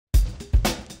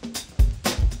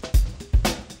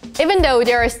Even though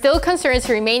there are still concerns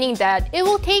remaining that it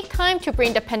will take time to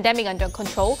bring the pandemic under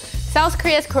control, South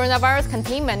Korea's coronavirus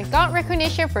containment got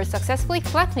recognition for successfully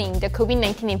flattening the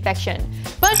COVID-19 infection.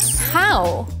 But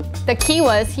how? The key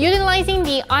was utilizing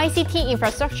the ICT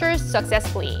infrastructure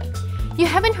successfully. You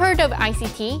haven't heard of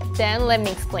ICT? Then let me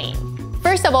explain.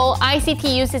 First of all,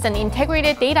 ICT uses an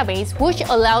integrated database which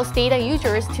allows data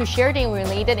users to share the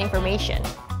related information.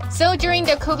 So during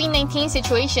the COVID-19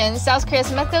 situation, South Korea's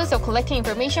methods of collecting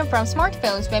information from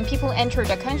smartphones when people enter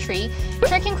the country,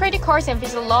 tracking credit cards and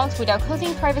visa logs without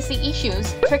causing privacy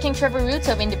issues, tracking travel routes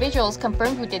of individuals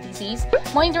confirmed with the disease,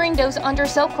 monitoring those under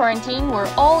self-quarantine were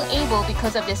all able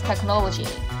because of this technology.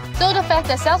 So the fact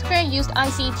that South Korea used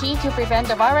ICT to prevent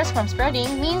the virus from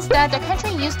spreading means that the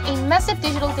country used a massive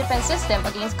digital defense system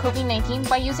against COVID-19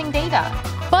 by using data.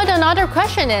 But another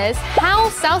question is how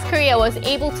South Korea was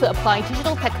able to apply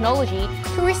digital technology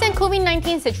to recent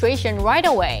COVID-19 situation right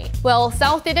away. Well,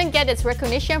 South didn't get its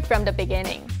recognition from the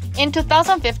beginning. In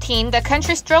 2015, the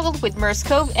country struggled with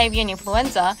MERS-CoV avian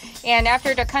influenza, and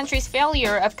after the country's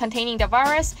failure of containing the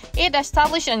virus, it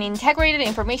established an integrated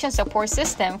information support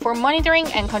system for monitoring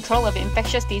and control of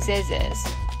infectious diseases.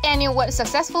 And it was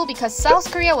successful because South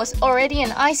Korea was already an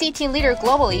ICT leader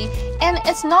globally, and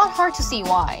it's not hard to see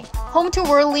why. Home to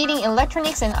world-leading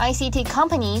electronics and ICT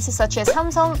companies such as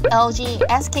Samsung, LG,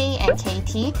 SK, and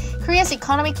KT, Korea's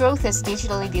economic growth is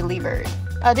digitally delivered.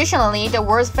 Additionally, the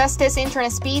world's fastest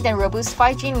internet speed and robust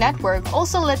 5G network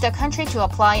also led the country to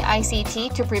apply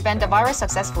ICT to prevent the virus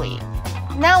successfully.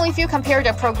 Now, if you compare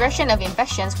the progression of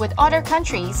infections with other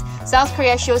countries, South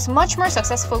Korea shows much more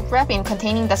successful grasp in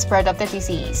containing the spread of the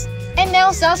disease. And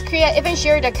now, South Korea even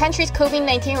shared the country's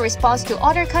COVID-19 response to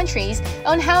other countries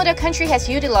on how the country has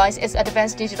utilized its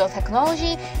advanced digital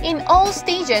technology in all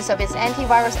stages of its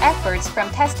antivirus efforts, from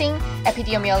testing,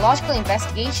 epidemiological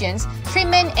investigations,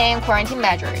 treatment, and quarantine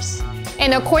measures.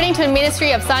 And according to the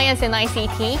Ministry of Science and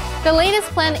ICT, the latest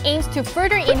plan aims to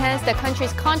further enhance the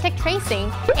country's contact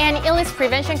tracing and illness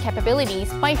prevention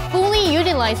capabilities by fully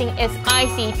utilizing its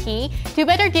ICT to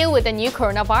better deal with the new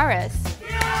coronavirus.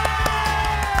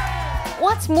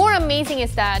 What's more amazing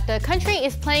is that the country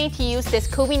is planning to use this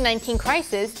COVID-19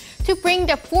 crisis to bring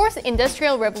the fourth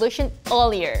industrial revolution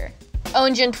earlier.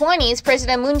 On June 20th,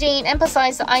 President Moon Jae-in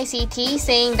emphasized ICT,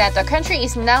 saying that the country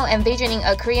is now envisioning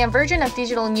a Korean version of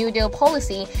digital New Deal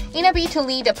policy in a bid to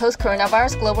lead the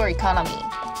post-coronavirus global economy.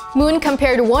 Moon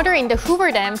compared water in the Hoover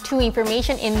Dam to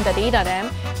information in the data dam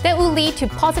that will lead to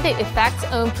positive effects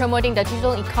on promoting the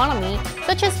digital economy,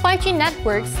 such as 5G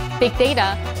networks, big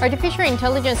data, artificial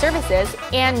intelligence services,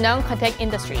 and non-contact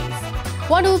industries.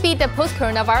 What will be the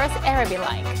post-coronavirus era be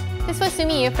like? This was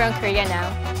Sumi Yu from Korea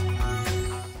Now.